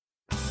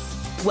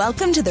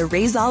Welcome to the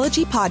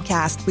Raisology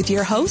Podcast with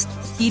your host,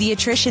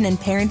 pediatrician and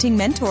parenting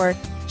mentor,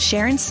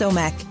 Sharon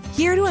Somek,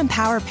 here to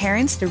empower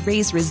parents to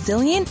raise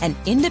resilient and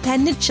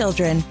independent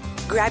children.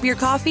 Grab your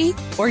coffee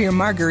or your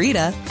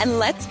margarita and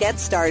let's get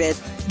started.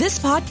 This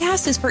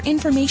podcast is for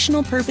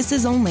informational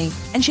purposes only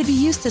and should be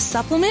used to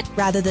supplement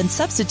rather than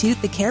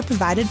substitute the care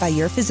provided by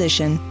your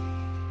physician.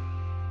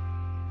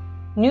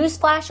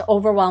 Newsflash,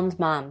 overwhelmed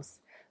moms.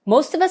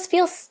 Most of us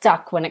feel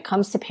stuck when it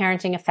comes to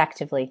parenting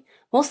effectively,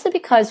 mostly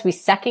because we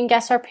second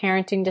guess our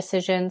parenting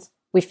decisions,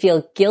 we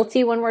feel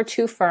guilty when we're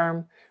too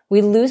firm,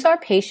 we lose our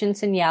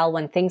patience and yell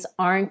when things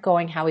aren't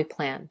going how we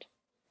planned.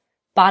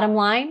 Bottom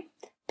line,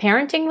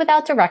 parenting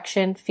without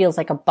direction feels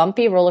like a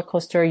bumpy roller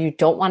coaster you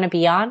don't want to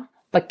be on,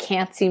 but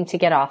can't seem to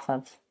get off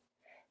of.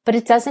 But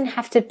it doesn't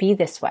have to be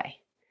this way.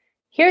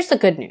 Here's the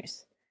good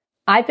news.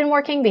 I've been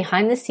working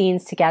behind the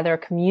scenes to gather a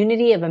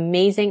community of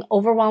amazing,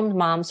 overwhelmed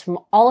moms from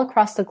all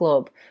across the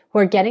globe who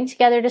are getting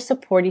together to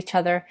support each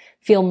other,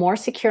 feel more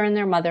secure in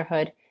their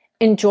motherhood,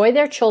 enjoy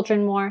their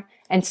children more,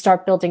 and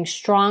start building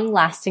strong,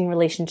 lasting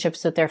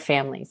relationships with their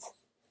families.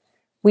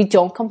 We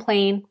don't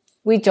complain,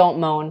 we don't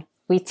moan,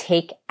 we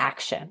take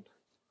action.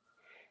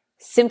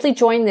 Simply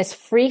join this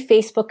free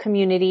Facebook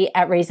community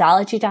at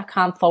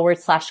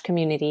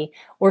raisology.com/community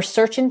or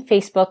search in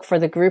Facebook for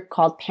the group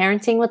called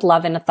Parenting with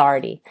Love and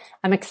Authority.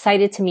 I'm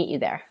excited to meet you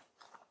there.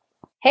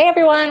 Hey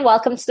everyone,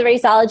 welcome to the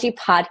Raisology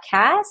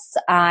Podcast.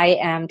 I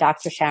am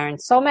Dr. Sharon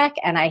Somek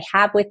and I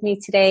have with me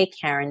today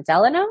Karen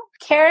Delano.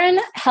 Karen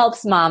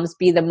helps moms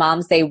be the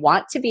moms they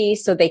want to be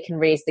so they can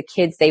raise the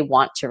kids they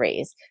want to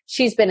raise.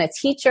 She's been a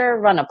teacher,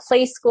 run a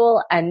play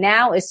school, and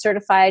now is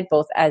certified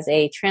both as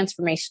a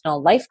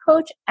transformational life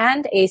coach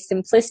and a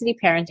simplicity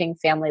parenting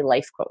family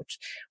life coach.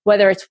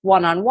 Whether it's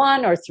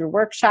one-on-one or through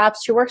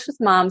workshops, she works with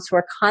moms who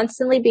are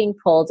constantly being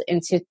pulled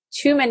into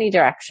too many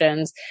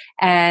directions,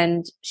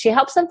 and she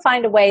helps them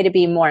find a way to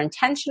be more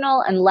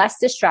intentional and less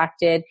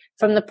distracted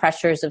from the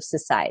pressures of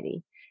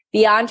society.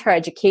 Beyond her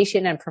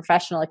education and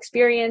professional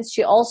experience,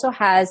 she also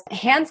has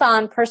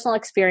hands-on personal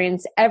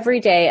experience every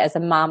day as a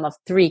mom of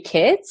 3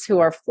 kids who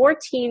are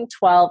 14,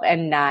 12,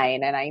 and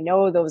 9. And I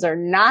know those are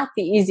not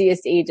the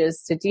easiest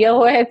ages to deal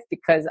with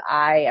because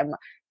I am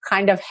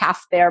kind of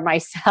half there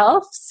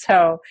myself.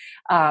 So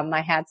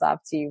my hat's off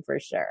to you for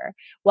sure.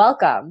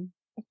 Welcome.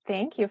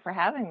 Thank you for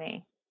having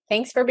me.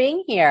 Thanks for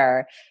being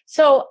here.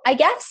 So I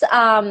guess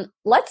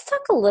let's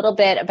talk a little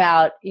bit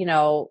about,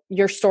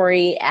 your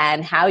story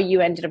and how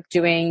you ended up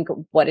doing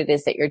what it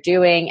is that you're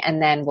doing,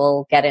 and then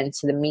we'll get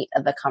into the meat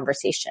of the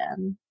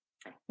conversation.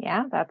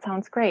 Yeah, that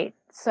sounds great.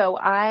 So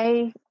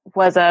I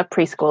was a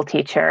preschool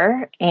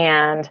teacher,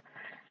 and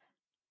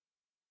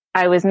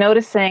I was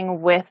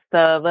noticing with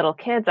the little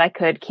kids, I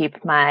could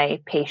keep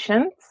my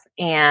patience,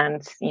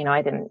 and,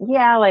 I didn't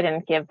yell, I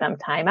didn't give them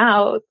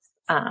timeouts.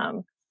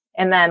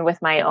 And then with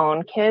my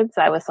own kids,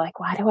 I was like,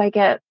 why do I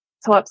get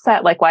so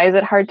upset? Like, why is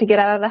it hard to get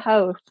out of the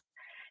house?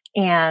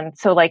 And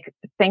so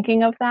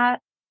thinking of that,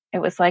 it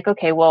was like,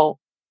 okay, well,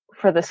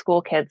 for the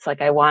school kids,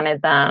 I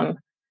wanted them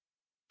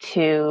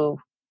to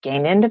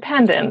gain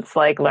independence,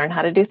 learn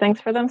how to do things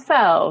for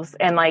themselves.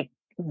 And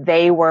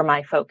they were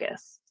my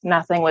focus.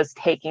 Nothing was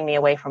taking me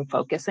away from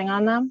focusing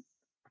on them.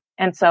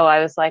 And so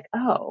I was like,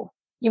 oh.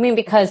 You mean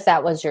because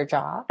that was your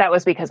job? That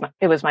was because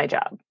it was my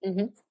job.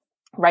 Mm-hmm.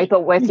 Right.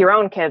 But with your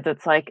own kids,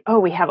 it's like, oh,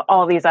 we have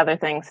all these other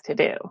things to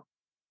do.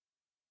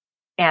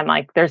 And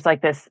there's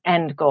this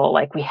end goal,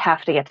 we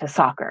have to get to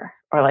soccer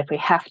or we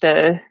have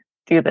to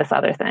do this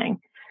other thing.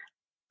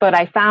 But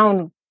I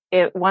found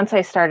it once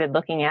I started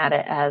looking at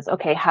it as,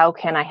 okay, how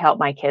can I help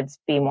my kids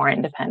be more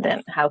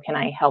independent? How can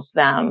I help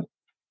them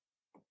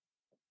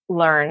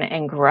learn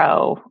and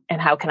grow?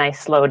 And how can I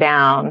slow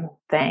down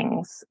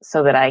things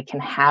so that I can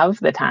have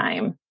the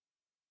time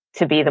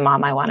to be the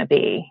mom I want to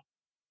be?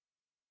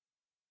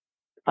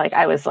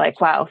 I was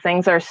like, wow,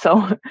 things are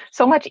so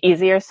much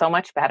easier, so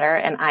much better.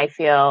 And I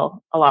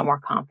feel a lot more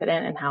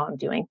confident in how I'm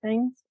doing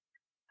things.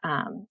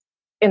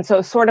 And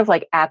so sort of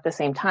at the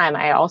same time,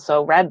 I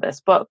also read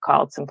this book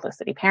called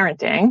Simplicity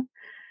Parenting.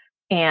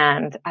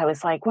 And I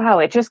was like, wow,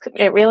 it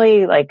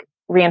really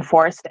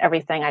reinforced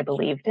everything I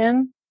believed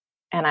in.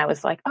 And I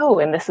was like, oh,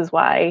 and this is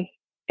why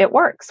it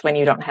works when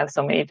you don't have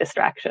so many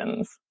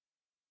distractions.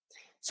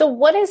 So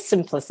what is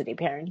simplicity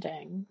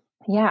parenting?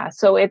 Yeah.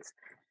 So it's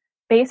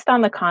based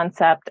on the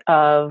concept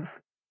of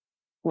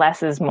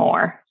less is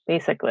more,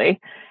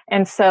 basically.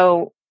 And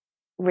so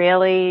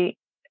really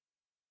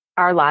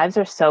our lives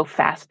are so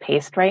fast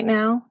paced right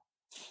now,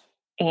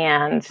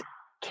 and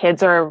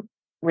kids are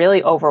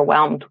really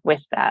overwhelmed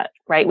with that,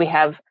 right? We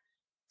have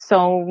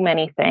so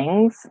many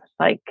things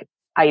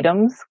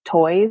items,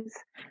 toys.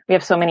 We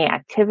have so many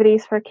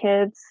activities for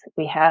kids.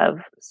 We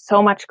have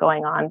so much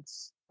going on,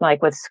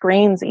 with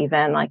screens,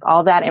 even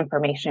all that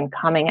information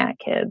coming at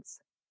kids.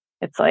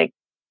 It's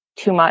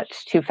too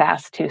much, too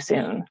fast, too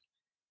soon.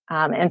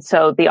 And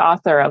so the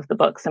author of the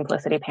book,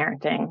 Simplicity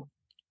Parenting,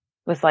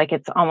 was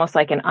it's almost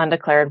like an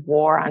undeclared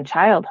war on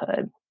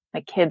childhood.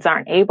 Kids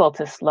aren't able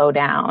to slow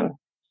down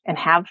and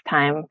have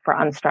time for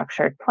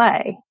unstructured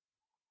play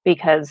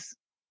because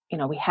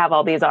we have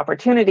all these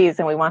opportunities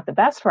and we want the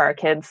best for our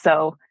kids.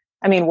 So,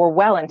 I mean, we're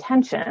well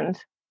intentioned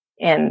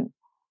in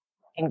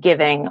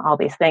giving all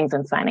these things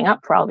and signing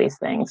up for all these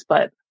things.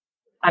 But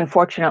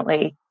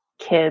unfortunately,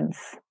 kids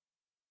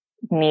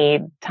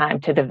need time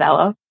to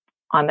develop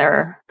on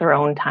their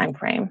own time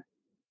frame.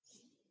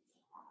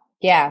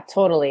 Yeah,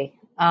 totally.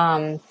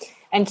 And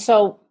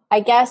so I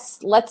guess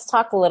let's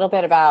talk a little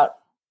bit about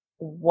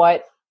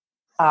what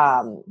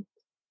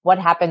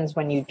happens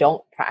when you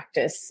don't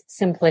practice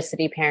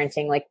simplicity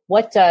parenting. Like,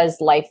 what does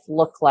life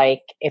look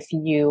like if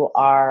you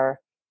are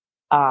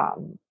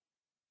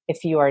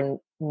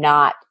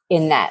not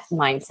in that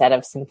mindset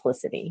of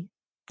simplicity?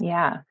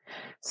 Yeah.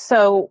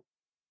 So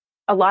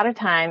a lot of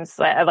times,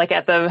 like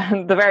at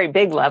the very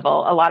big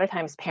level, a lot of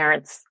times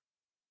parents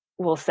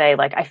will say,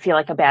 like, I feel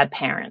like a bad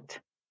parent.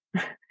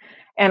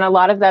 And a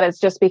lot of that is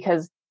just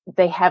because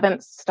they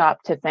haven't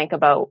stopped to think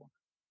about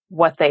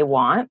what they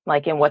want,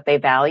 like, and what they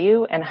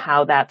value and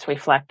how that's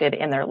reflected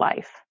in their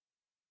life.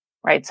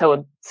 Right.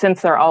 So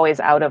since they're always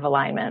out of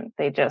alignment,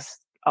 they just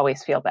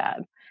always feel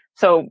bad.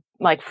 So,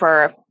 like,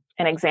 for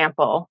an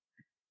example,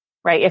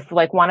 right, if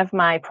like one of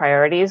my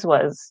priorities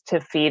was to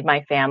feed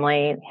my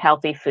family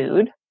healthy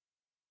food,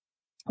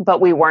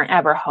 but we weren't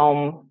ever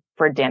home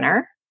for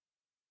dinner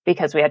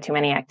because we had too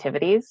many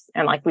activities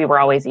and like we were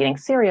always eating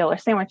cereal or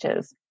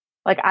sandwiches,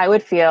 like I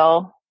would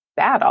feel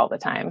bad all the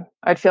time.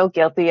 I'd feel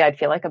guilty. I'd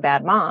feel like a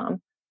bad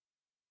mom.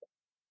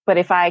 But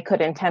if I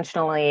could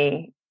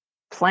intentionally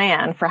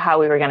plan for how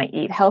we were going to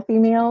eat healthy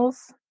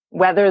meals,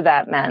 whether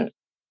that meant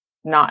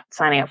not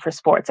signing up for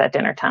sports at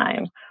dinner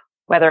time,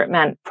 whether it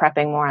meant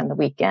prepping more on the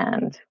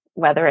weekend,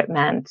 whether it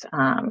meant,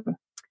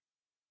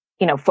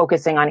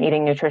 focusing on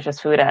eating nutritious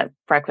food at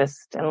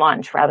breakfast and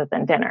lunch rather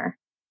than dinner,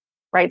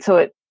 right?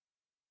 So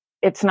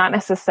it's not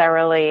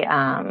necessarily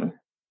that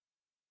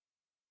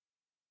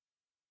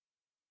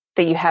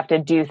you have to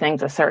do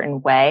things a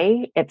certain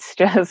way. It's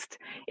just,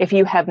 if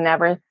you have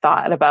never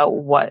thought about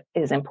what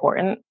is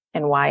important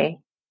and why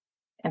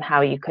and how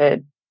you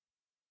could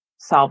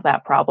solve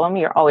that problem,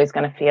 you're always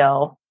going to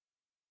feel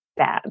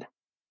bad.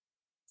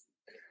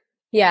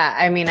 Yeah,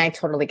 I mean, I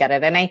totally get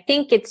it. And I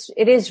think it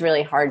is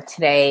really hard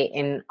today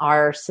in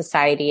our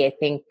society. I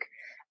think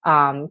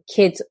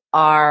kids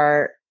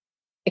are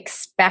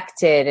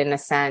expected, in a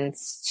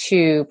sense,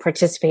 to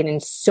participate in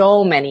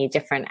so many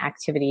different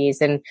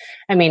activities. And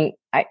I mean,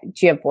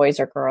 do you have boys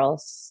or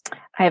girls?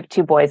 I have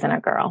 2 boys and a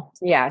girl.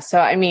 Yeah. So,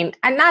 I mean,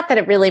 and not that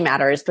it really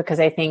matters, because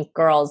I think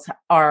girls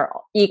are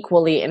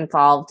equally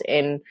involved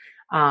in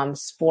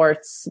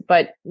sports,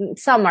 but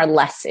some are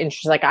less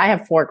interested. Like, I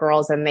have 4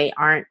 girls and they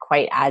aren't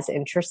quite as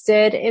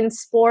interested in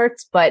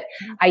sports, but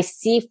I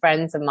see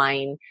friends of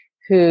mine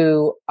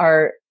who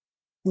are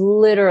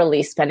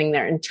literally spending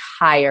their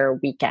entire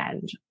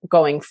weekend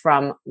going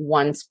from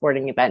one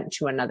sporting event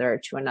to another,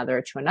 to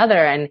another, to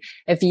another. And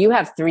if you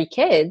have 3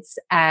 kids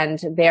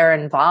and they're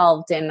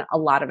involved in a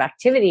lot of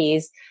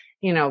activities,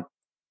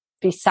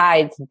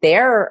 besides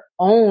their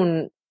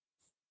own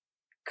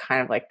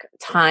kind of like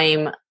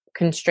time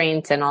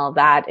constraints and all of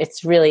that,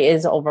 it's really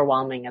is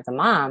overwhelming as a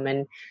mom.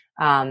 And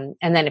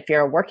then if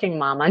you're a working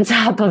mom on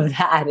top of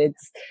that,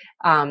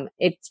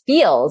 it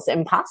feels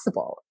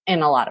impossible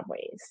in a lot of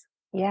ways.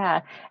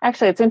 Yeah,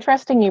 actually, it's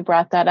interesting you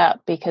brought that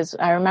up, because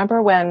I remember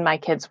when my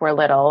kids were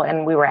little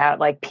and we were at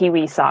like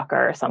Pee-wee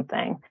soccer or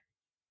something.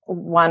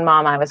 One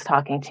mom I was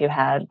talking to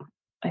had,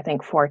 I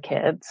think, 4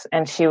 kids,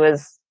 and she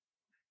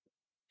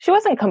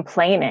wasn't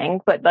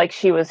complaining, but like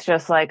she was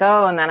just like,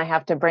 oh, and then I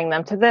have to bring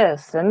them to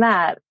this and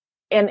that.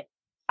 And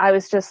I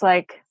was just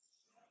like,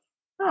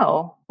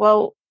 oh,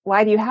 well,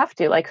 why do you have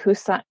to? Like,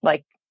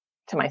 like,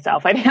 to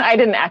myself, I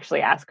didn't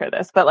actually ask her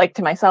this, but like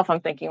to myself, I'm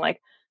thinking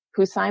like,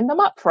 who signed them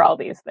up for all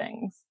these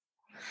things?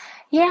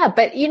 Yeah,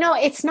 but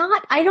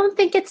I don't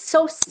think it's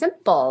so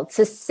simple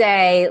to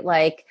say,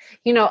 like,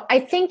 I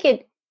think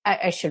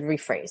I should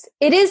rephrase.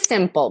 It is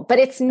simple, but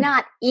it's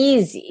not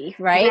easy,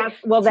 right?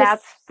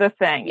 That's the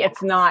thing.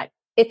 It's not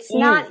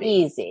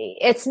easy.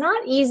 It's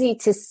not easy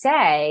to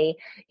say,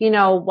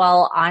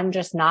 well, I'm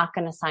just not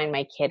going to sign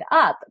my kid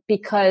up,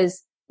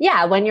 because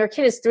yeah, when your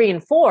kid is 3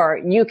 and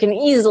 4, you can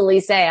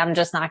easily say, I'm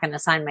just not going to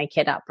sign my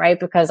kid up, right?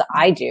 Because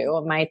I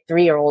do. My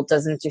 3-year-old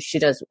she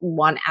does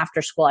one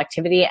after school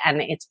activity,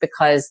 and it's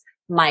because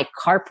my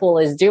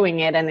carpool is doing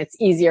it, and it's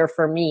easier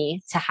for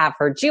me to have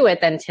her do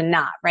it than to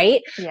not,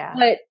 right?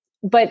 Yeah.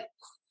 But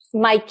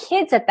my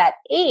kids at that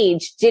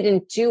age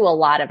didn't do a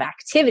lot of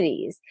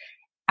activities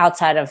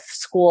outside of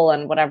school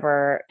and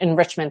whatever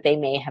enrichment they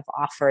may have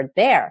offered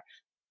there.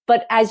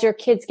 But as your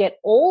kids get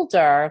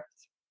older,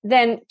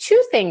 then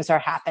 2 things are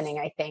happening,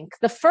 I think.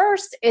 The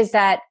first is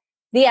that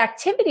the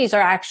activities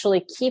are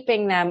actually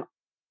keeping them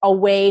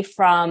away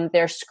from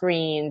their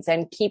screens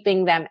and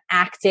keeping them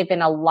active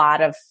in a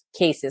lot of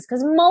cases.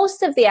 Because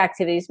most of the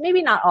activities,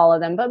 maybe not all of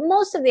them, but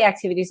most of the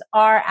activities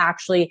are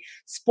actually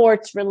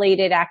sports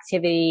related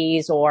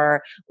activities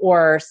or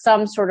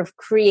some sort of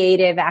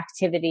creative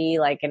activity,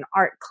 like an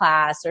art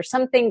class or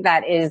something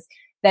that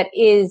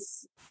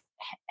is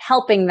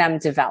helping them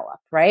develop,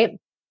 right?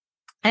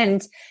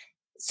 And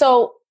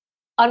so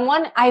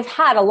I've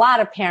had a lot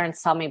of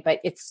parents tell me, but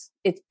it's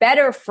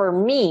better for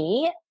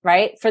me,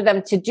 right, for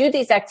them to do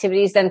these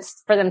activities than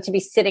for them to be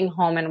sitting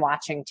home and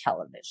watching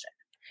television.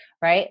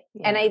 Right.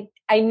 Yeah. And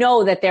I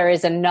know that there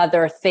is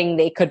another thing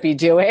they could be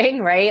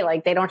doing, right?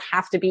 Like they don't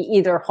have to be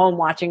either home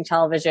watching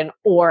television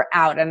or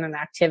out in an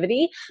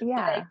activity. Yeah.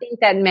 But I think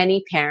that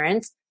many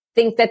parents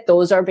think that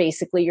those are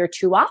basically your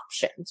two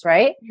options,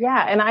 right?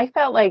 Yeah. And I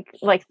felt like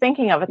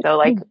thinking of it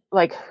though,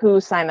 like who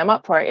signed them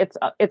up for it?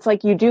 It's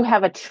like you do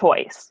have a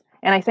choice.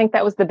 And I think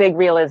that was the big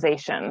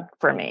realization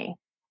for me.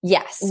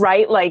 Yes.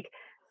 Right. Like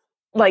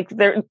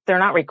they're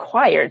not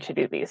required to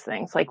do these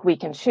things. Like we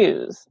can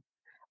choose.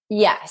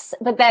 Yes.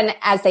 But then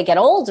as they get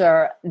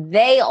older,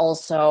 they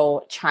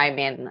also chime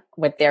in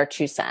with their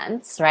 2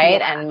 cents, right?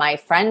 Yeah. And my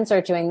friends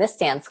are doing this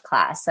dance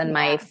class and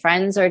my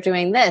friends are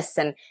doing this.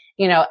 And,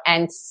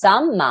 and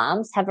some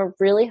moms have a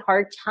really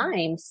hard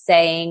time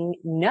saying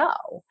no.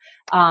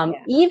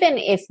 Even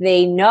if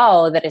they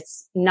know that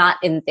it's not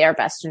in their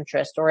best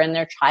interest or in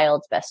their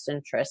child's best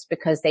interest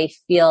because they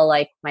feel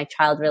like my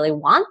child really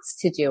wants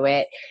to do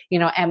it.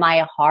 Am I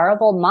a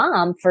horrible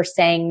mom for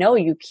saying, no,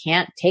 you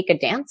can't take a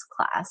dance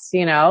class,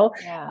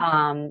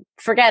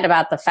 forget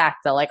about the fact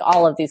that like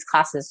all of these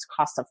classes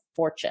cost a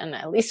fortune,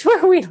 at least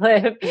where we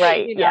live,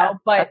 right?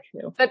 But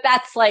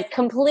that's like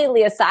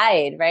completely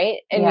aside, right?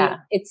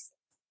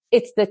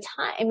 It's the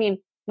time. I mean,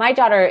 my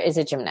daughter is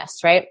a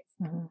gymnast, right?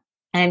 Mm-hmm.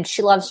 And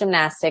she loves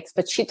gymnastics,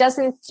 but she's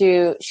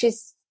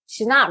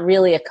not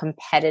really a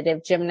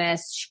competitive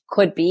gymnast. She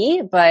could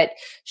be, but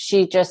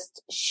she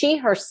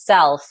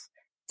herself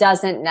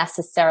doesn't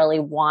necessarily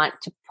want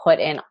to put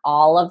in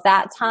all of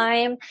that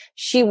time.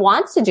 She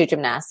wants to do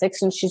gymnastics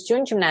and she's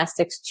doing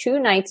gymnastics 2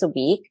 nights a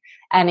week.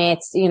 And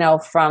it's,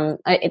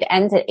 it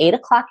ends at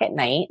 8:00 at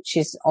night.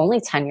 She's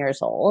only 10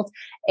 years old.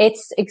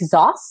 It's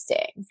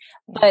exhausting,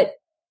 but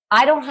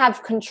I don't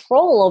have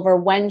control over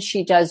when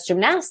she does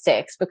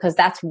gymnastics because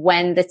that's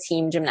when the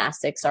team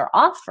gymnastics are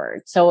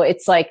offered. So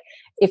it's like,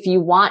 if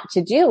you want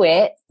to do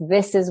it,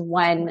 this is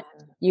when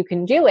you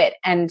can do it.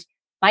 And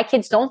my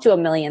kids don't do a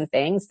million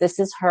things. This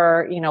is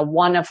her,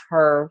 one of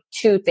her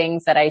 2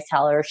 things that I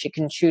tell her she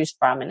can choose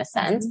from in a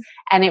sense.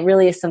 Mm-hmm. And it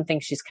really is something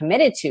she's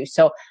committed to.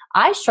 So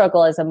I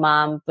struggle as a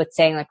mom with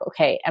saying like,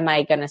 okay, am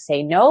I going to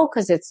say no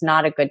because it's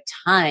not a good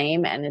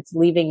time and it's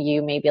leaving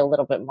you maybe a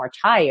little bit more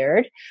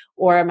tired?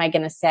 Or am I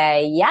going to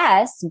say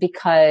yes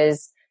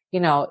because,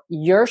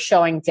 you're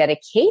showing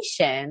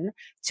dedication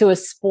to a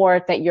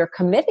sport that you're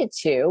committed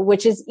to,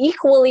 which is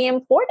equally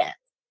important.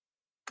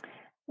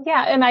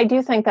 Yeah. And I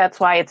do think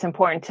that's why it's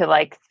important to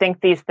like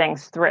think these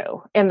things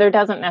through. And there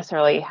doesn't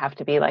necessarily have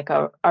to be like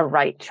a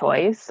right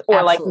choice or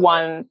Absolutely. Like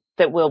one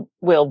that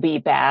will be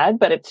bad,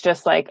 but it's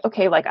just like,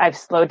 okay, like I've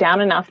slowed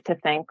down enough to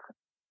think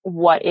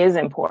what is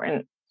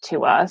important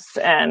to us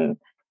and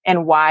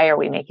why are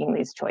we making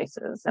these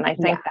choices? And I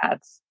think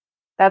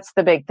that's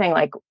the big thing.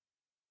 Like,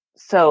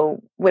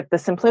 so with the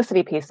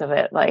simplicity piece of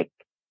it, like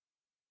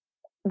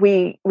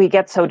we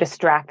get so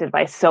distracted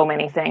by so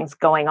many things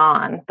going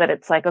on that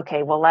it's like,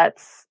 okay, well,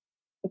 let's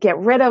get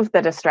rid of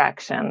the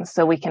distractions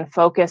so we can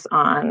focus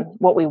on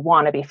what we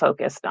want to be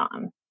focused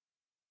on.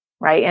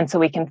 Right. And so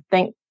we can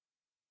think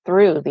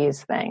through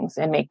these things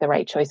and make the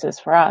right choices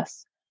for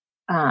us.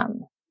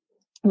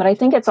 But I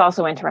think it's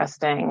also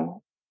interesting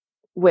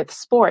with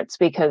sports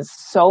because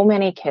so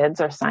many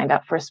kids are signed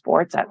up for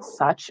sports at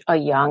such a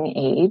young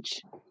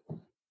age.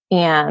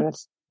 And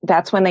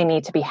that's when they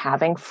need to be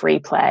having free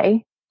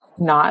play,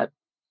 not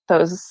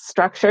those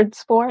structured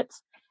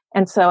sports.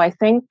 And so I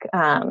think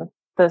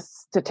the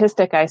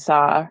statistic I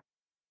saw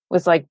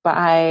was like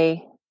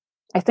I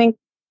think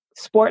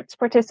sports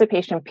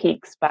participation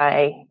peaks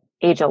by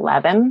age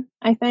 11,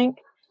 I think.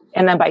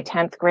 And then by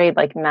 10th grade,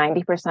 like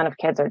 90% of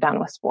kids are done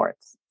with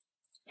sports.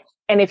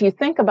 And if you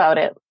think about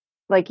it,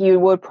 like you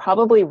would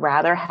probably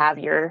rather have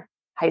your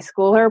high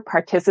schooler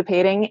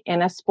participating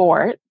in a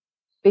sport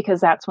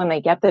because that's when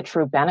they get the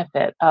true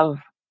benefit of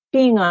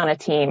being on a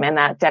team and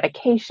that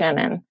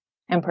dedication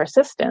and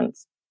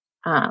persistence.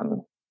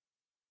 And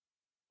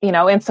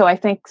so I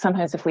think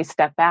sometimes if we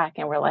step back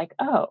and we're like,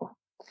 oh,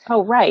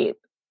 right.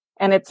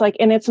 And it's like,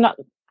 and it's not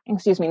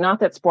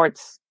that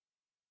sports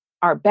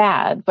are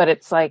bad, but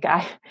it's like,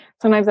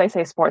 sometimes I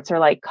say sports are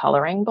like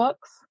coloring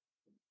books.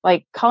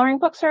 Like coloring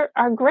books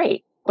are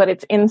great, but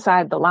it's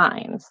inside the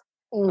lines.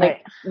 Right.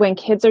 Like when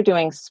kids are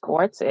doing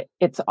sports,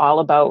 it's all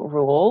about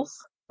rules.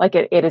 Like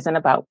it isn't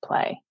about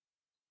play.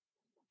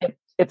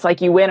 It's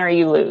like you win or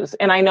you lose.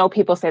 And I know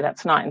people say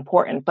that's not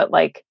important, but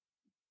like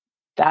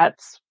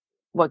that's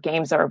what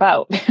games are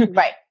about.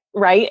 Right.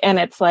 Right. And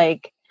it's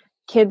like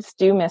kids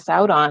do miss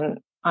out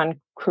on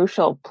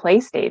crucial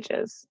play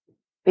stages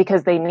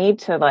because they need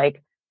to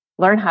like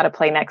learn how to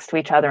play next to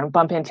each other and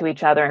bump into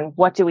each other. And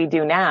what do we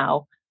do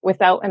now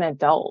without an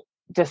adult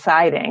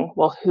deciding,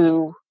 well,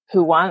 who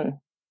won?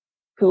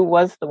 Who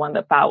was the one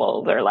that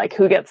fouled or like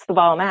who gets the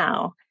ball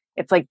now?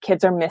 It's like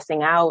kids are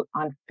missing out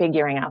on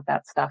figuring out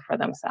that stuff for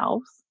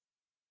themselves.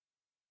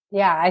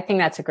 Yeah, I think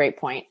that's a great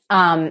point.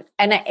 And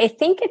I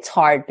think it's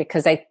hard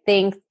because I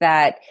think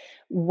that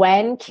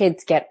when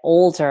kids get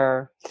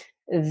older,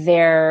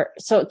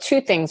 so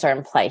two things are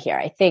in play here.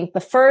 I think the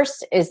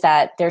first is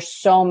that there's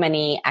so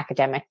many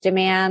academic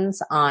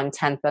demands on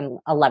 10th and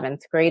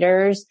 11th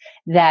graders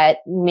that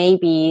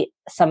maybe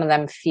some of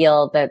them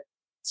feel that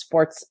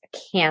sports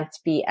can't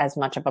be as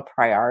much of a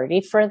priority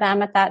for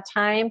them at that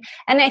time.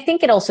 And I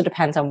think it also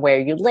depends on where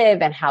you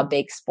live and how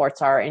big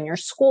sports are in your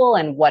school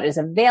and what is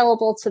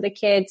available to the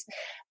kids.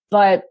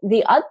 But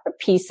the other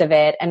piece of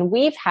it, and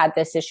we've had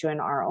this issue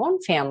in our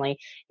own family,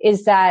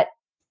 is that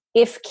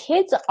if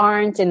kids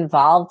aren't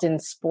involved in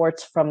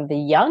sports from the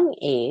young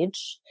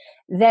age,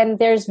 then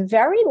there's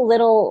very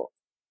little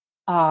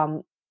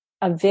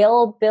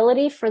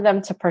availability for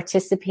them to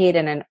participate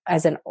in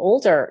as an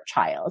older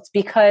child.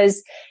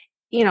 Because,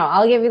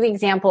 I'll give you the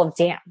example of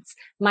dance.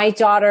 My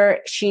daughter,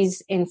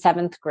 she's in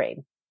 7th grade.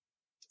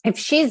 If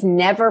she's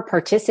never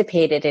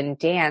participated in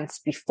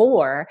dance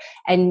before,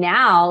 and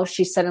now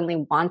she suddenly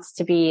wants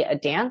to be a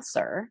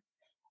dancer,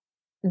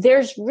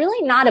 there's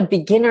really not a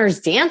beginner's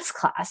dance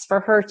class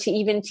for her to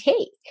even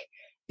take,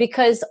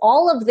 because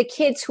all of the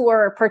kids who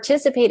are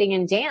participating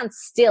in dance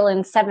still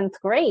in 7th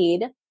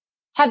grade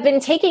have been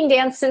taking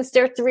dance since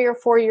they're 3 or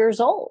 4 years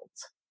old.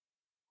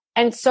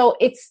 And so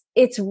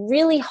it's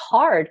really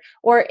hard.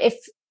 Or if,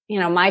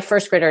 my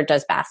first grader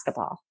does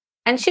basketball,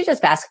 and she does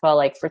basketball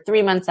like for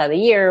 3 months out of the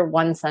year,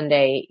 one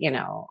Sunday,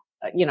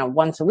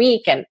 once a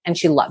week, and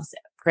she loves it.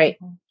 Great.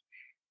 Mm-hmm.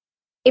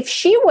 If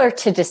she were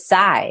to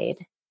decide,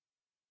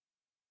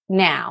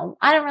 now,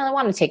 I don't really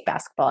want to take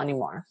basketball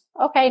anymore.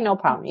 Okay, no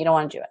problem. You don't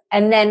want to do it.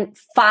 And then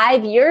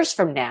 5 years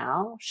from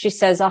now, she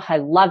says, oh, I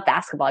love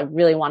basketball. I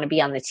really want to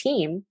be on the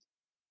team.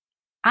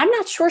 I'm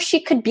not sure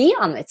she could be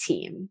on the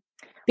team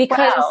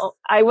because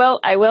I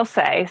will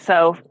say,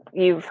 so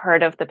you've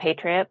heard of the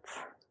Patriots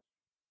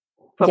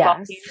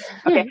football team?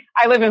 Okay.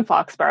 I live in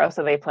Foxborough,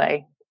 so they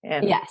play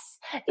in. Yes.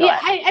 Yeah.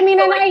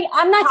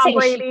 I'm not Tom saying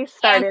Brady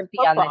started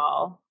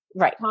football.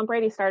 Right. Tom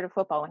Brady started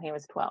football when he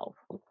was 12.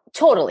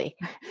 Totally.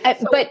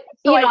 But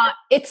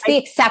it's the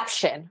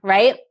exception,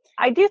 right?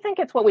 I do think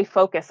it's what we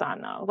focus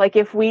on though. Like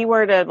if we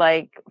were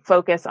to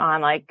focus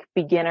on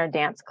beginner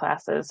dance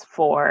classes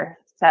for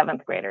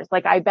 7th graders,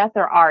 I bet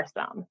there are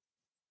some,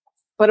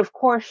 but of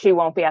course she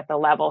won't be at the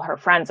level her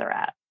friends are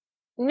at.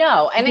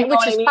 No. And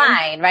which is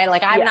fine, right?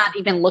 I'm not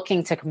even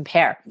looking to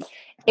compare.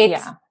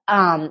 It's,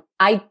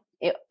 I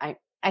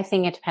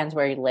think it depends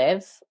where you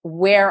live.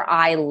 Where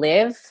I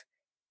live,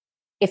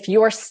 if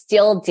you're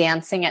still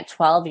dancing at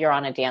 12, you're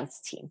on a dance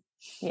team.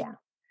 Yeah.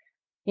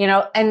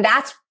 And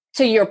that's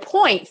to your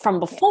point from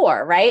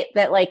before, right?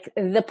 That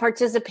the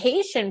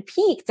participation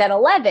peaked at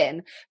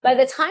 11. By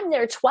the time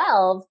they're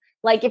 12,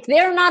 if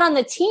they're not on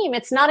the team,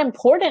 it's not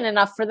important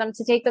enough for them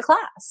to take the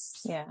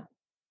class. Yeah.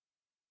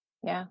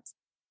 Yeah.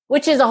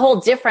 Which is a whole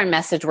different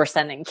message we're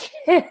sending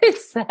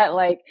kids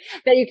that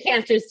you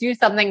can't just do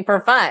something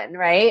for fun,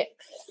 right?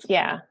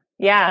 Yeah.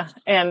 Yeah.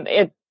 And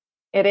it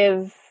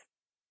is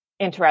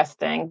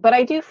interesting. But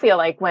I do feel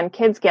like when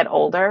kids get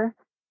older,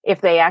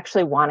 if they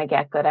actually want to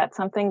get good at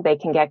something, they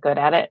can get good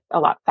at it a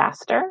lot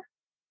faster.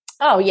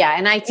 Oh, yeah.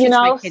 And I teach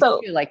my kids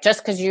too, just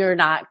because you're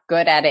not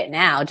good at it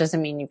now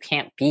doesn't mean you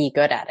can't be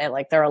good at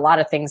it. There are a lot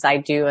of things I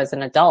do as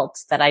an adult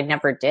that I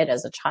never did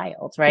as a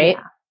child, right?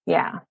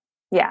 Yeah.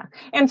 Yeah.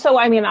 And so,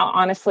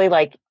 honestly,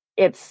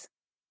 it's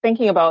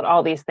thinking about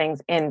all these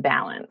things in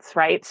balance,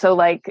 right?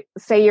 So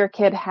say your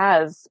kid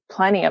has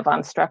plenty of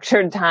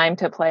unstructured time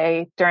to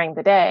play during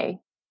the day.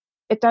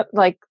 It does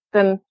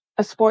then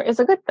a sport is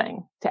a good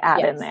thing to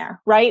add in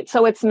there, right?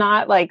 So it's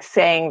not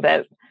saying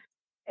that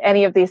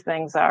any of these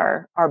things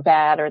are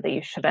bad or that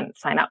you shouldn't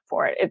sign up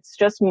for it. It's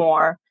just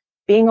more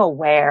being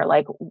aware,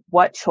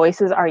 what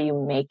choices are you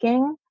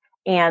making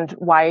and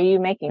why are you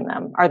making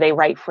them? Are they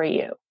right for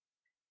you?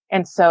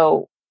 And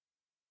so,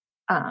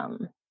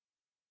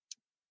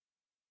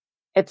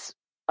 it's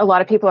a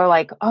lot of people are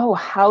like, oh,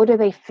 how do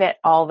they fit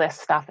all this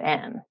stuff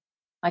in?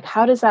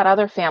 How does that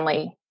other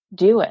family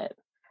do it?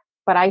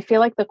 But I feel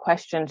like the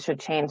question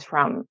should change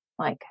from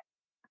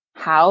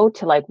how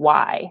to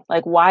why.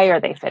 Why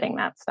are they fitting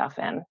that stuff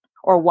in?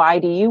 Or why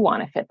do you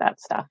want to fit that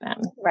stuff in?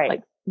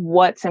 Right.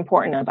 What's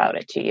important about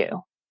it to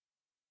you?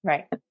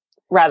 Right.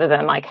 Rather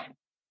than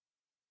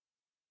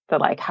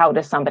the how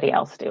does somebody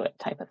else do it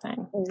type of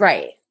thing.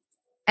 Right.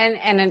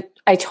 And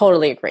I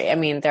totally agree.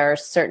 There are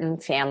certain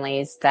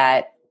families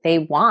that they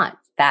want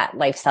that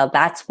lifestyle.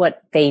 That's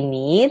what they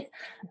need.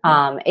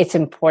 Mm-hmm. It's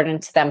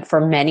important to them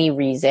for many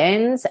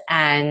reasons.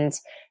 And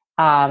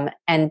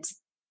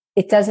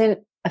it doesn't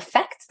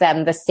affect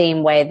them the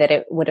same way that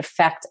it would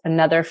affect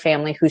another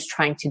family who's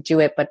trying to do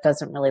it, but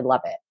doesn't really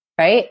love it.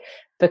 Right.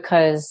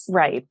 Because.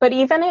 Right. But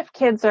even if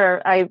kids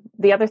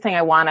the other thing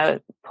I want to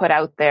put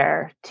out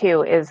there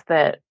too, is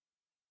that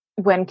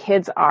when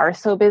kids are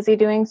so busy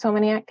doing so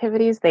many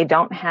activities, they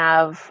don't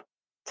have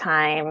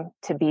time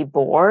to be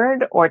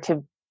bored or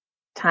to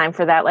time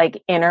for that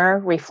inner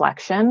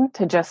reflection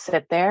to just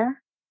sit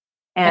there.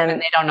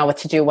 And they don't know what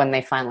to do when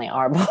they finally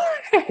are bored.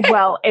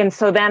 Well, and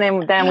so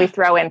then we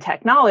throw in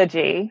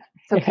technology.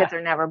 So kids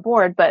are never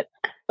bored, but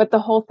the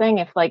whole thing,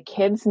 if like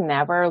kids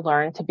never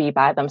learn to be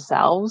by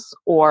themselves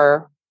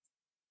or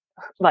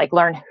like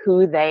learn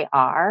who they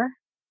are,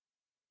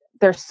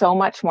 they're so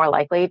much more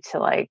likely to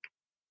like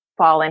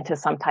fall into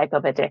some type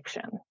of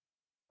addiction,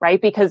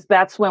 right? Because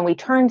that's when we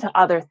turn to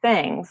other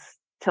things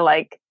to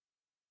like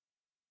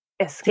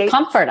escape, to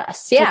comfort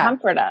us. to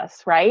comfort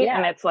us, right? Yeah.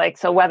 And it's like,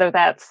 so whether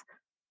that's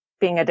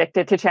being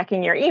addicted to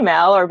checking your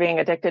email or being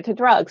addicted to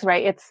drugs,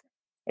 right?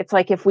 It's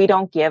like if we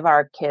don't give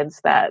our kids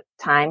that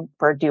time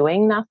for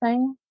doing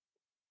nothing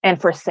and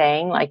for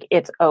saying like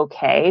it's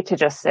okay to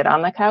just sit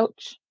on the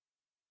couch,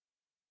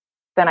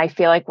 then I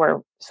feel like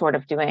we're sort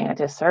of doing a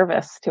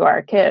disservice to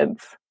our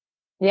kids.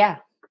 Yeah.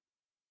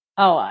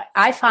 Oh,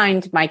 I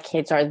find my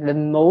kids are the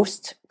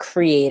most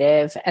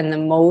creative and the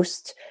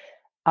most,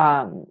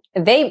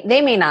 they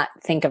may not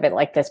think of it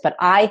like this, but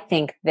I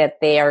think that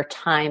their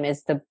time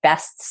is the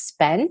best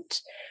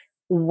spent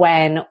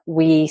when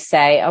we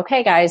say,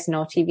 okay, guys,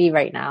 no TV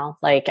right now.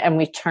 Like, and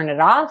we turn it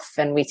off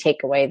and we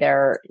take away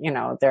their,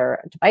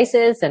 their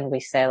devices and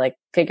we say like,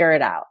 figure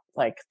it out.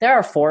 Like there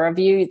are 4 of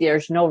you.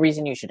 There's no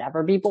reason you should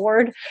ever be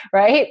bored.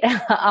 Right.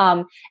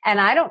 And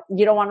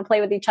you don't want to play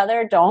with each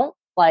other. Don't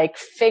like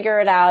figure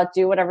it out,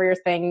 do whatever your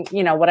thing,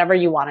 whatever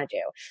you want to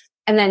do.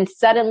 And then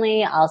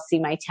suddenly I'll see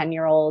my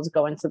 10-year-old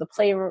go into the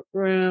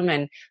playroom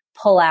and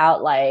pull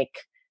out like,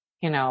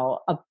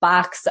 a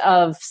box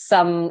of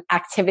some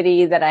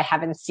activity that I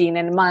haven't seen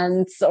in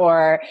months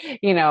I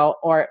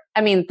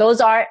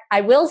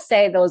will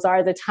say those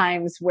are the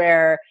times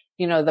where,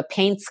 the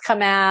paints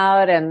come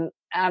out and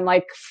I'm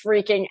like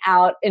freaking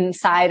out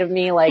inside of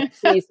me, like,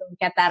 please don't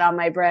get that on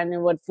my brand new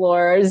wood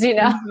floors,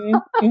 Mm-hmm,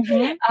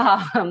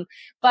 mm-hmm.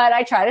 But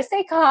I try to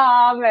stay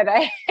calm and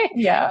I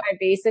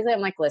basically,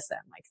 I'm like, listen,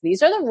 like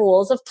these are the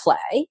rules of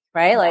play,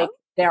 right? Yeah. Like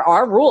there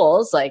are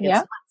rules, like it's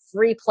not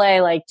free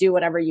play, like do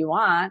whatever you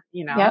want,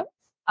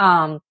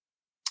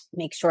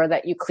 make sure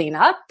that you clean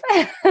up.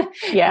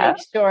 Make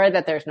sure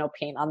that there's no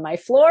paint on my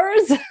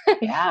floors.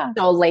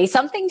 So lay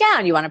something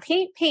down. You want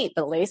to paint,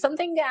 but lay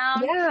something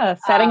down. Yeah.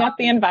 Setting up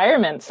the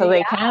environment so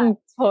they can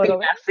be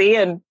messy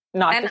and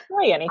not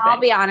destroy anything. I'll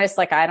be honest,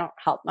 like I don't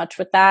help much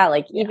with that.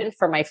 Like even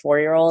for my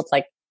 4-year-old,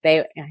 like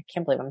I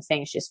can't believe I'm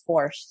saying she's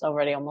 4. She's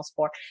already almost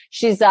 4.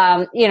 She's,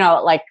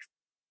 like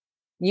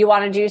you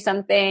want to do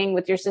something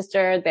with your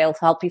sister, they'll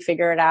help you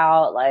figure it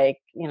out. Like,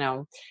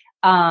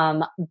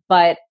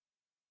 but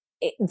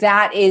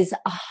that is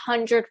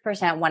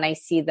 100% when I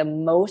see the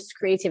most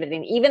creativity.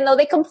 And even though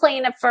they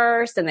complain at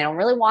first and they don't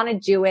really want to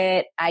do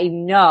it, I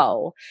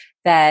know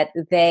that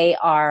they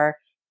are,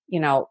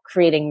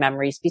 creating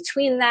memories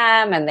between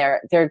them and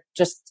they're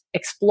just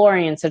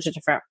exploring in such a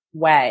different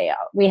way.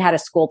 We had a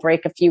school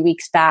break a few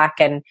weeks back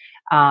and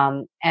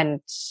I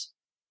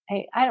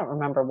don't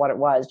remember what it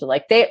was, but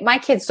like my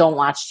kids don't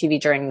watch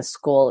TV during the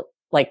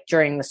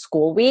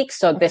school week.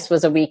 So this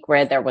was a week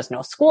where there was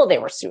no school. They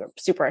were super,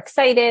 super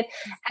excited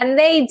and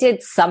they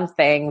did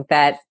something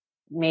that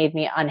made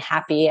me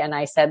unhappy. And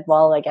I said,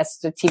 well, I guess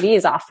the TV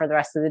is off for the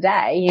rest of the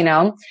day,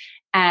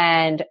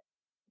 and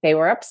they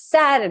were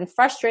upset and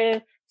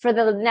frustrated. For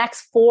the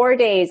next 4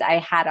 days, I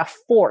had a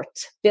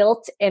fort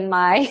built in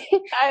my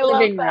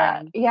living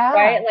room. Yeah.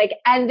 Right. Like,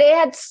 and they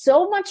had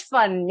so much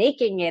fun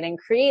making it and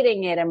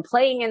creating it and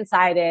playing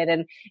inside it.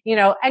 And,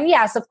 and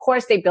yes, of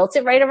course they built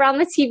it right around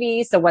the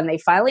TV. So when they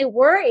finally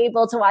were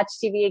able to watch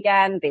TV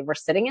again, they were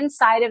sitting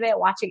inside of it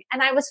watching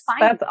and I was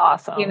fine. That's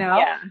awesome.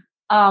 Yeah.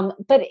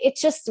 But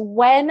it's just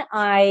when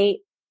I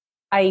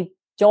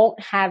don't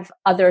have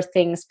other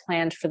things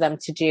planned for them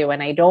to do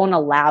and I don't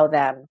allow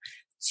them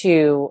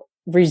to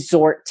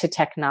resort to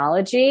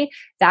technology,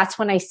 that's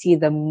when I see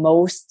the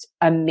most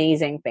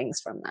amazing things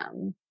from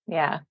them.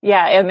 Yeah.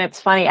 Yeah. And it's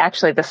funny,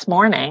 actually, this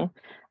morning,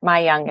 my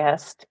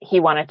youngest, he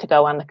wanted to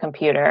go on the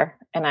computer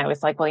and I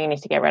was like, well, you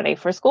need to get ready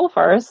for school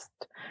first.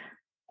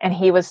 And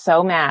he was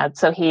so mad.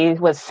 So he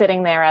was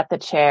sitting there at the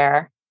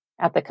chair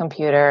at the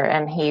computer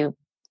and he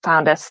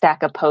found a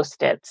stack of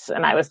Post-its.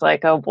 And I was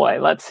like, oh boy,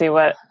 let's see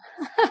what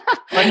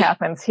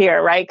happens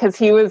here. Right. Cause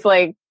he was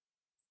like,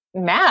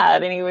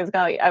 mad and he was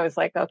going, I was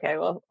like, okay,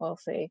 well, we'll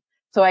see.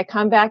 So I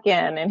come back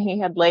in and he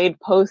had laid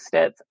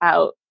Post-its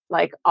out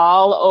like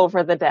all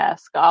over the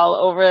desk, all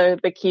over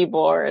the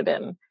keyboard.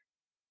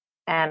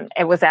 And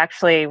it was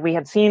actually, we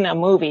had seen a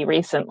movie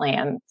recently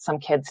and some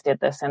kids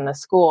did this in the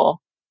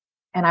school.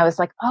 And I was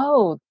like,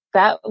 oh,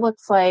 that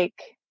looks like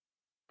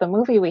the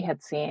movie we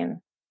had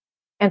seen.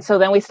 And so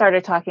then we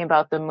started talking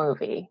about the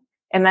movie.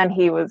 And then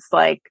he was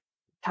like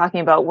talking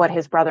about what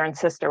his brother and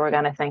sister were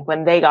going to think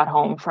when they got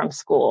home from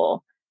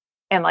school.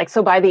 And like,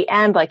 so by the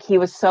end, like he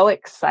was so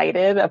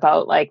excited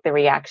about like the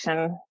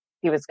reaction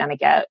he was going to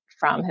get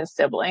from his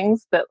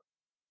siblings that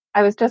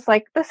I was just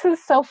like, this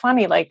is so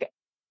funny. Like,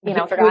 I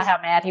forgot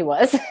how mad he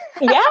was.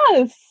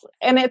 Yes.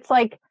 And it's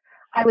like,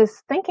 I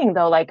was thinking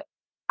though, like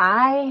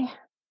I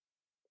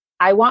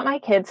want my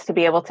kids to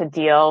be able to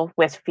deal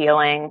with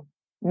feeling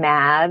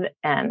mad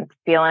and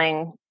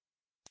feeling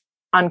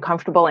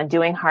uncomfortable and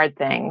doing hard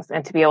things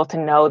and to be able to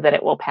know that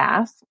it will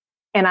pass.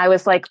 And I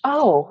was like,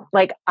 oh,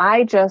 like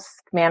I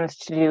just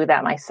managed to do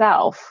that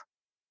myself.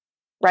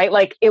 Right.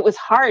 Like it was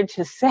hard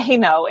to say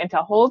no and to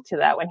hold to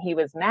that when he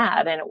was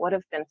mad. And it would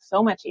have been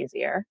so much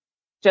easier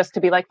just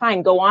to be like,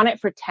 fine, go on it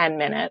for 10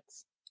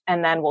 minutes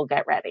and then we'll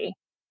get ready.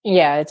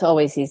 Yeah, it's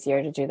always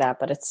easier to do that,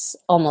 but it's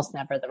almost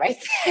never the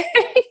right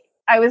thing.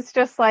 I was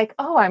just like,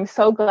 oh, I'm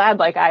so glad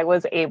like I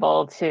was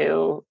able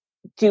to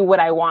do what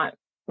I want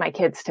my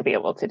kids to be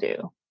able to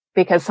do.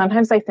 Because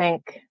sometimes I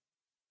think,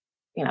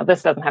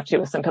 this doesn't have to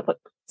do with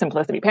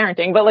simplicity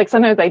parenting, but like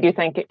sometimes I do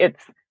think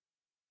it's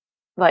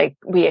like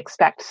we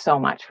expect so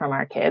much from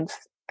our kids,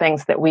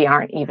 things that we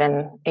aren't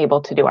even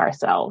able to do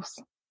ourselves.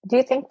 Do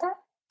you think that?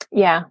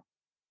 Yeah.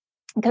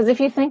 Because if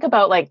you think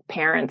about like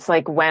parents,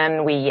 like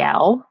when we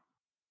yell,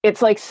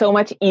 it's like so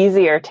much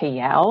easier to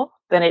yell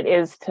than it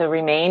is to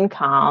remain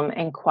calm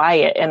and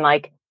quiet and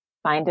like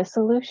find a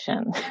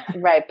solution.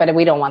 Right. But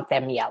we don't want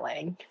them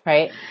yelling.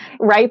 Right.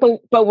 Right.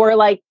 But we're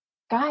like,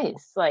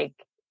 guys, like,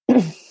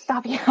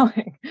 stop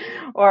yelling.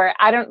 Or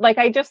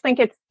I just think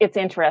it's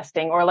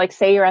interesting. Or like,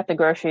 say you're at the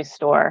grocery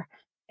store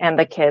and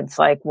the kids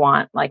like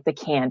want like the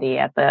candy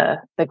at the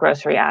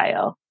grocery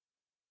aisle.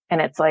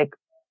 And it's like,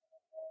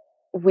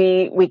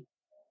 we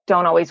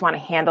don't always want to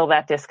handle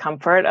that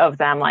discomfort of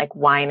them like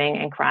whining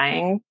and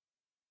crying.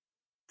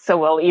 So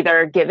we'll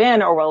either give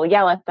in or we'll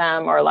yell at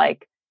them or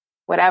like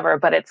whatever.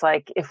 But it's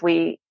like, if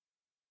we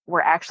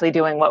were actually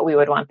doing what we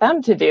would want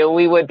them to do,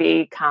 we would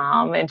be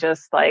calm and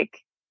just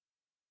like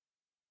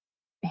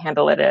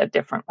handle it a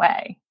different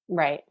way.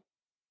 Right.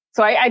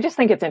 So I just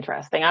think it's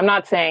interesting. I'm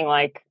not saying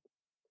like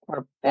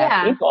we're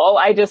bad people.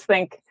 I just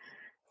think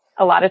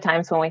a lot of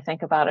times when we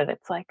think about it,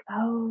 it's like,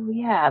 oh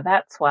yeah,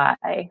 that's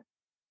why.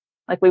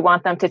 Like we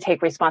want them to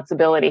take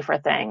responsibility for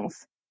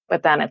things,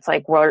 but then it's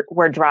like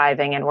we're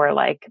driving and we're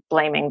like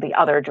blaming the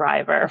other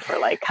driver for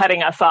like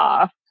cutting us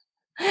off.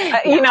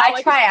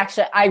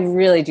 I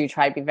really do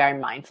try to be very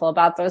mindful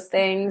about those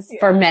things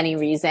for many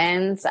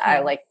reasons. I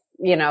like,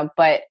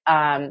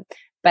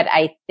 but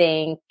I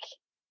think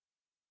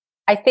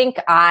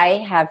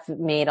I have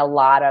made a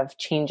lot of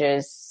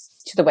changes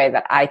to the way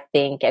that I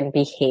think and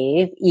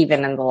behave,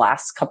 even in the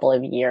last couple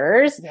of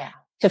years,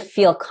 to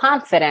feel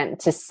confident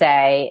to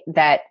say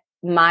that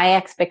my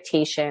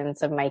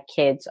expectations of my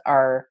kids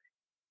are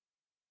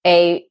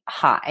A,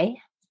 high,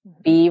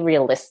 B,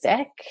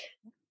 realistic,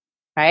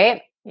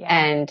 right? Yeah.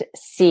 And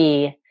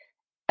C,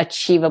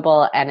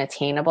 achievable and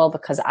attainable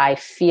because I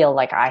feel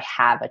like I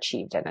have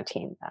achieved and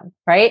attained them,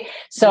 right?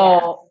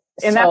 So,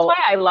 and that's why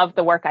I love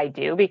the work I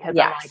do because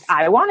I'm like,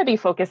 I want to be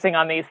focusing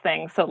on these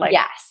things. So like,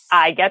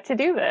 I get to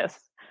do this.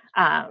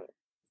 I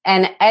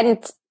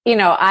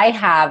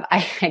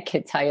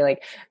could tell you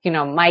like,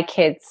 my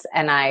kids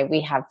and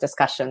we have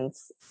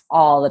discussions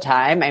all the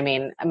time. I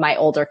mean, my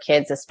older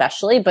kids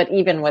especially, but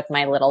even with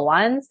my little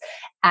ones,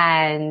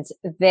 and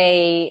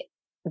they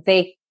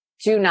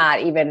do not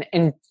even,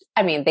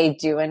 they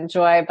do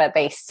enjoy, but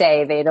they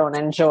say they don't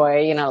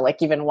enjoy,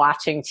 like even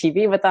watching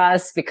TV with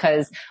us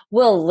because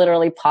we'll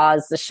literally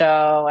pause the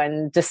show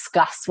and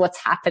discuss what's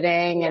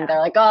happening. And they're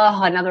like,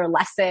 oh, another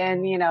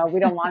lesson, we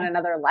don't want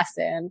another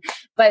lesson.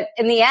 But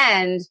in the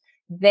end,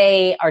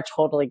 they are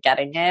totally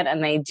getting it.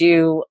 And they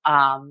do,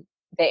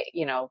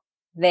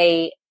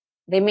 they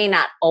may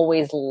not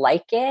always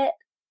like it,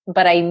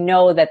 but I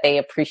know that they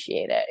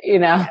appreciate it,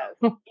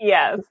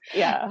 Yes.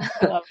 Yeah.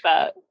 I love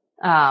that.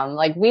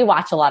 Like we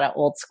watch a lot of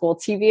old school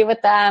TV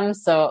with them.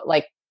 So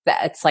like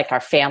it's like our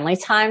family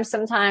time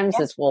sometimes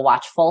is we'll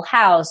watch Full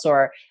House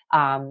or,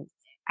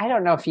 I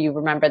don't know if you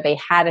remember they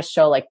had a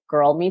show like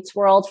Girl Meets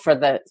World for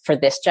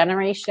this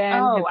generation.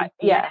 Oh,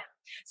 yeah.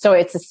 So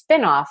it's a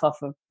spinoff of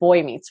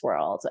Boy Meets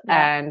World.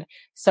 Yeah. And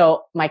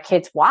so my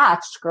kids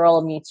watched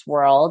Girl Meets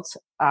World,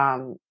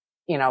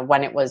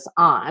 when it was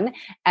on.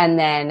 And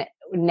then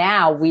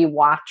now we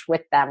watch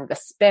with them the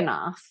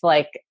spinoff,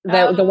 like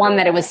the one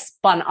that it was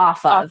spun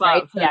off of,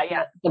 right?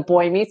 The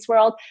Boy Meets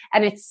World.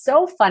 And it's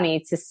so funny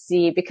to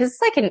see because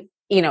it's like an,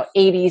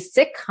 80s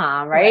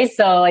sitcom, right?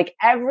 So like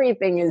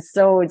everything is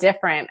so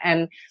different.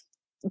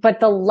 But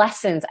the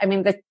lessons,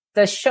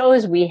 the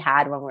shows we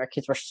had when we were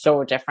kids were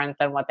so different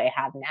than what they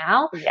have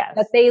now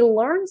that they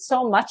learn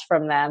so much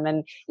from them.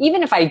 And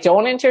even if I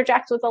don't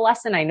interject with a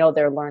lesson, I know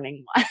they're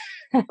learning one.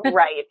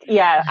 Right.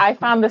 Yeah. I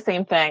found the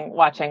same thing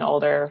watching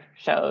older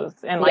shows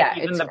and like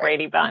even the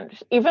Brady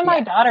Bunch. Even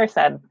my daughter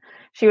said,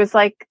 she was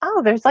like,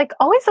 oh, there's like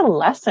always a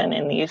lesson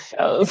in these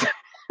shows.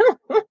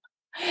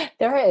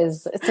 There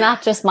is. It's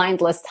not just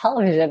mindless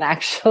television,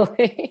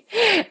 actually.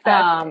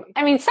 Some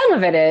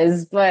of it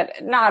is, but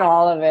not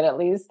all of it, at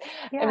least.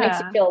 Yeah. It makes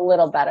you feel a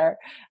little better.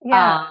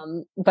 Yeah.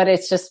 But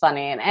it's just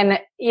funny. And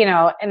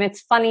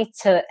it's funny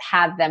to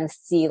have them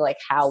see like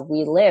how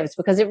we lived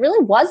because it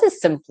really was a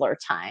simpler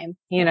time,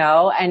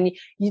 and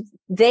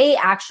they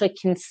actually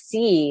can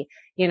see,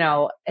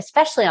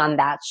 especially on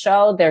that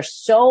show, there's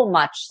so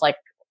much like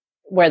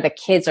where the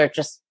kids are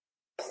just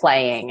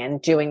playing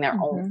and doing their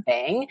own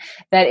thing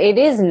that it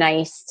is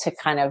nice to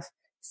kind of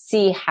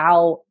see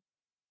how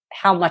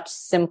much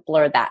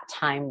simpler that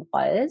time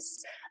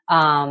was.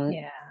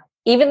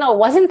 even though it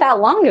wasn't that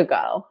long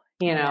ago,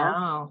 you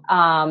No.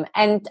 know?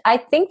 And I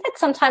think that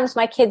sometimes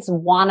my kids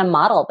want to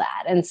model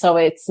that. And so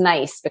it's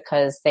nice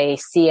because they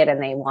see it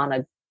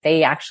and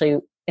they actually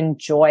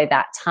enjoy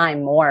that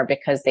time more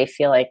because they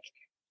feel like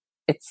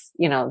it's,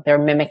 you know, they're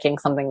mimicking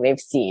something they've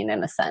seen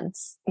in a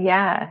sense.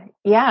 Yeah.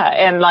 Yeah.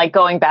 And like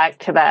going back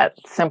to that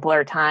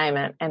simpler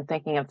time and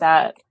thinking of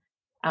that,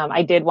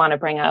 I did want to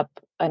bring up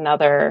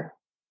another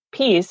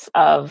piece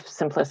of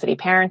simplicity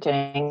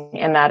parenting.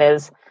 And that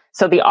is,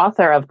 so the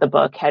author of the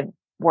book had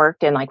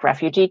worked in like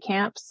refugee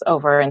camps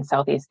over in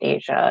Southeast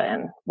Asia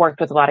and worked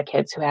with a lot of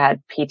kids who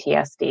had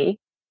PTSD.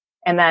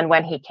 And then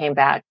when he came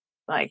back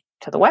like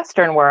to the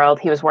Western world,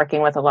 he was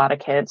working with a lot of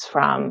kids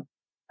from,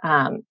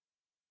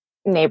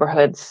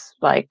 neighborhoods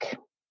like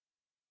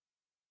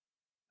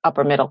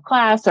upper middle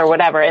class or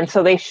whatever. And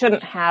so they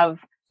shouldn't have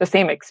the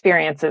same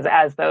experiences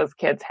as those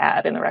kids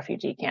had in the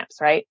refugee camps,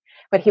 right?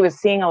 But he was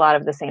seeing a lot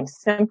of the same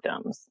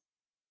symptoms.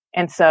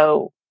 And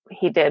so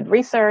he did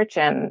research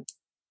and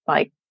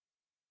like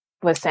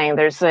was saying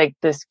there's like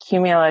this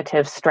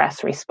cumulative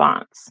stress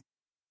response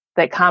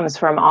that comes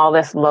from all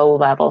this low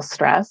level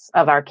stress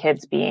of our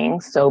kids being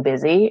so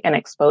busy and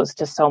exposed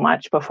to so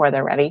much before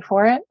they're ready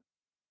for it.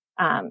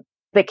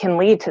 That can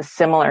lead to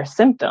similar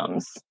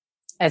symptoms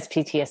As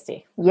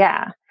PTSD.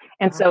 Yeah.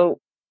 And so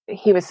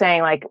he was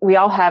saying like, we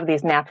all have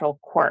these natural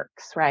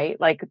quirks, right?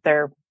 Like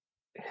they're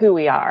who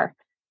we are.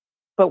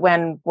 But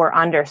when we're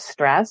under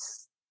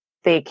stress,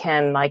 they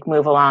can like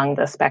move along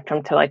the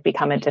spectrum to like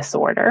become a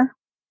disorder.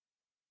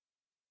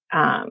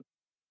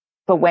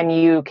 But when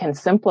you can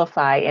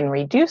simplify and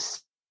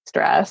reduce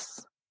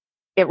stress,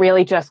 it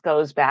really just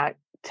goes back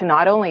to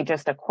not only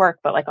just a quirk,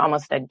 but like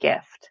almost a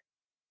gift.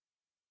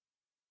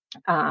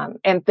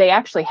 And they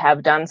actually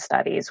have done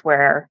studies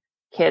where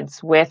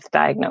kids with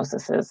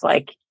diagnoses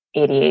like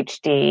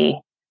ADHD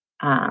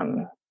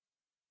and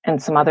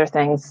some other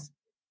things,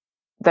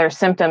 their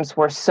symptoms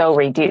were so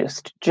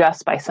reduced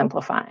just by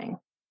simplifying.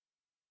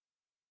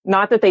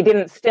 Not that they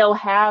didn't still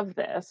have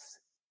this,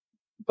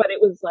 but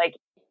it was like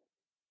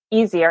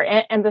easier.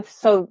 And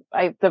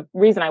the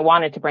reason I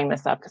wanted to bring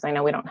this up, because I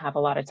know we don't have a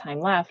lot of time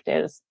left,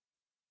 is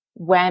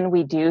when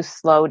we do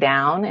slow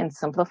down and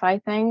simplify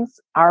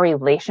things, our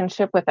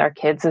relationship with our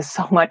kids is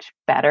so much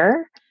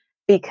better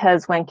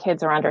because when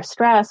kids are under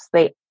stress,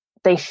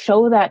 they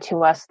show that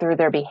to us through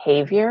their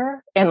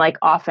behavior and like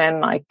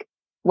often like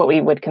what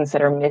we would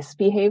consider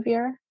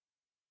misbehavior.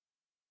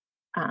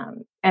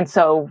 And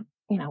so,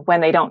 you know,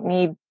 when they don't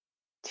need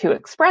to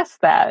express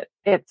that,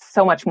 it's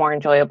so much more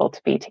enjoyable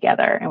to be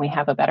together and we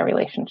have a better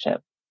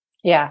relationship.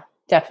 Yeah,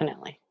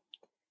 definitely.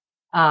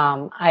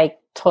 I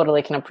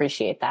totally can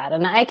appreciate that.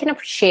 And I can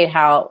appreciate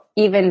how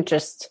even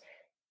just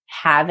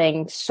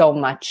having so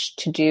much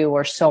to do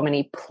or so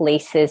many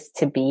places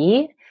to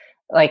be,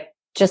 like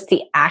just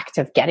the act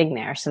of getting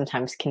there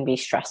sometimes can be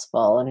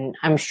stressful. And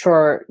I'm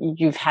sure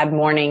you've had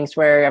mornings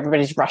where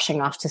everybody's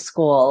rushing off to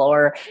school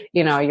or,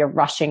 you know, you're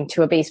rushing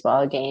to a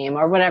baseball game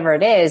or whatever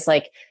it is.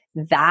 Like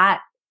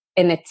that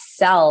in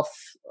itself,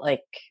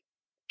 like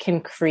can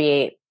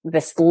create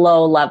this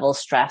low level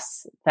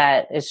stress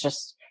that is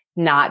just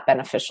not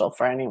beneficial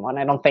for anyone.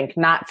 I don't think,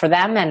 not for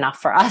them and not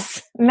for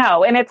us.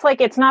 No. And it's like,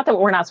 it's not that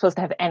we're not supposed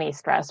to have any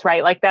stress,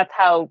 right? Like that's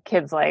how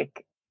kids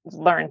like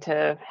learn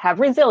to have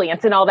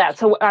resilience and all that.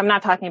 So I'm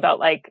not talking about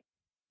like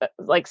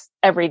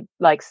every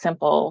like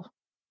simple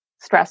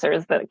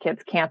stressors that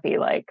kids can't be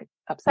like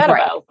upset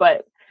about,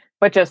 but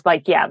just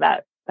like, yeah,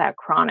 that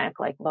chronic,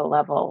 like low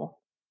level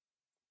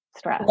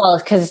stress. Well,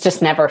 because it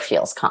just never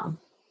feels calm.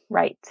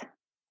 Right.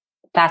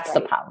 That's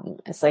the problem.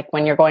 It's like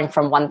when you're going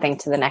from one thing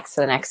to the next, to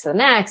the next, to the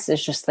next,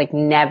 it's just like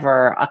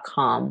never a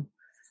calm,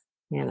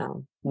 you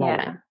know,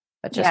 moment. Yeah.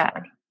 But just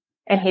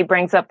And he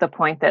brings up the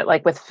point that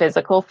like with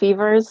physical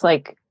fevers,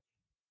 like,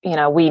 you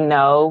know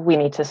we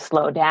need to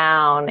slow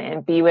down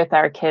and be with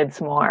our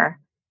kids more.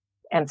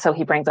 And so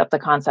he brings up the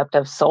concept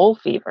of soul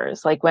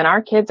fevers. Like when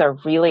our kids are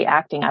really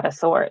acting out of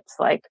sorts,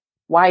 like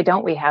why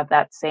don't we have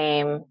that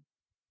same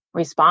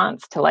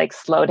response to like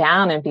slow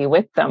down and be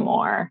with them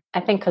more? I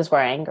think because we're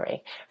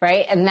angry,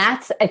 right? And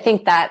that's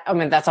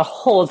a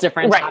whole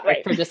different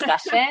topic for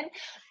discussion.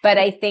 But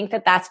I think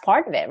that that's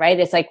part of it, right?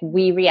 It's like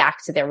we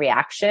react to their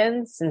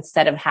reactions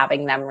instead of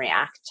having them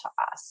react to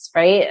us,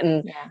 right?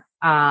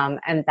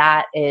 And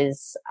that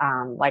is,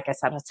 like I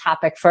said, a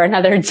topic for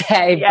another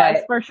day.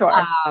 Yes, for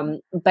sure.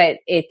 But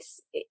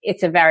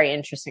it's a very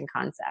interesting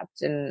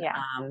concept. And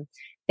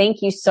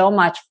thank you so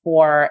much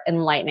for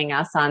enlightening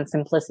us on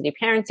simplicity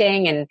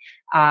parenting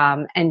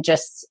and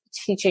just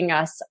teaching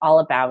us all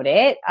about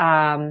it.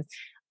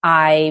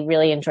 I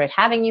really enjoyed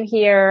having you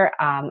here.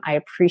 I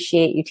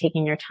appreciate you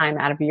taking your time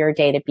out of your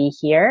day to be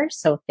here.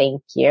 So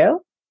thank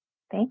you.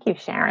 Thank you,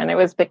 Sharon. It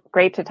was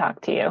great to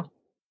talk to you.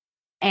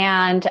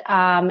 And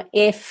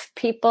if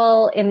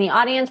people in the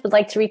audience would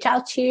like to reach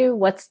out to you,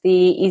 what's the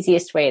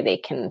easiest way they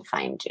can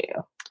find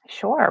you?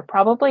 Sure.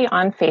 Probably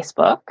on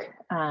Facebook.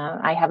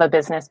 I have a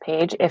business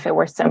page, If It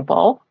Were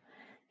Simple.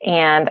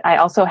 And I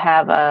also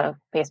have a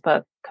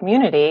Facebook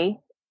community,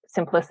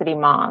 Simplicity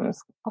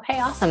Moms. Okay,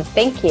 awesome.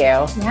 Thank you.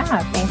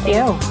 Yeah, thank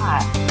you.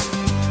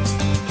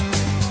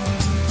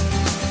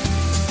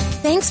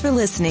 Thanks for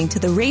listening to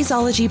the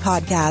Raisology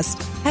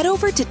podcast. Head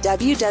over to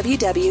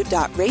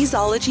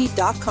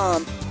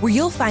www.raisology.com where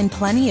you'll find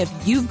plenty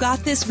of You've Got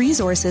This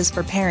resources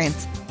for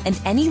parents and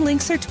any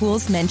links or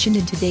tools mentioned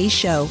in today's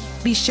show.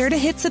 Be sure to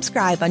hit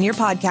subscribe on your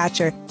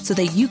podcatcher so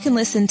that you can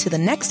listen to the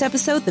next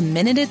episode the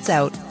minute it's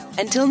out.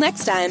 Until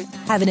next time,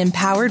 have an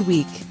empowered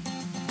week.